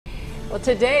Well,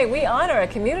 today we honor a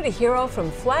community hero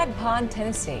from Flag Pond,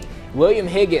 Tennessee. William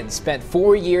Higgins spent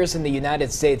 4 years in the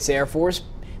United States Air Force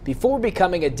before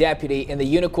becoming a deputy in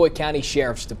the Unicoi County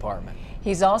Sheriff's Department.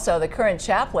 He's also the current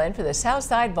chaplain for the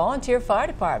Southside Volunteer Fire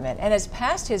Department and has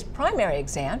passed his primary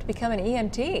exam to become an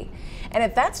EMT. And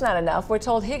if that's not enough, we're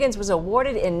told Higgins was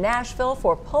awarded in Nashville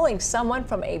for pulling someone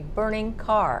from a burning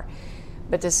car.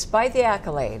 But despite the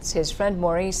accolades, his friend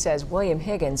Maurice says William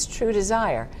Higgins' true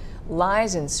desire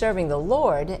lies in serving the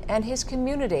Lord and his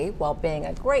community while being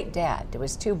a great dad to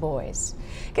his 2 boys.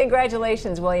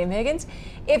 Congratulations, William Higgins.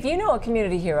 If you know a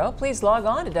community hero, please log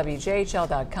on to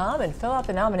WJHL.com and fill out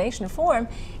the nomination form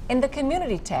in the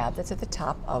Community tab that's at the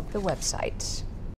top of the website.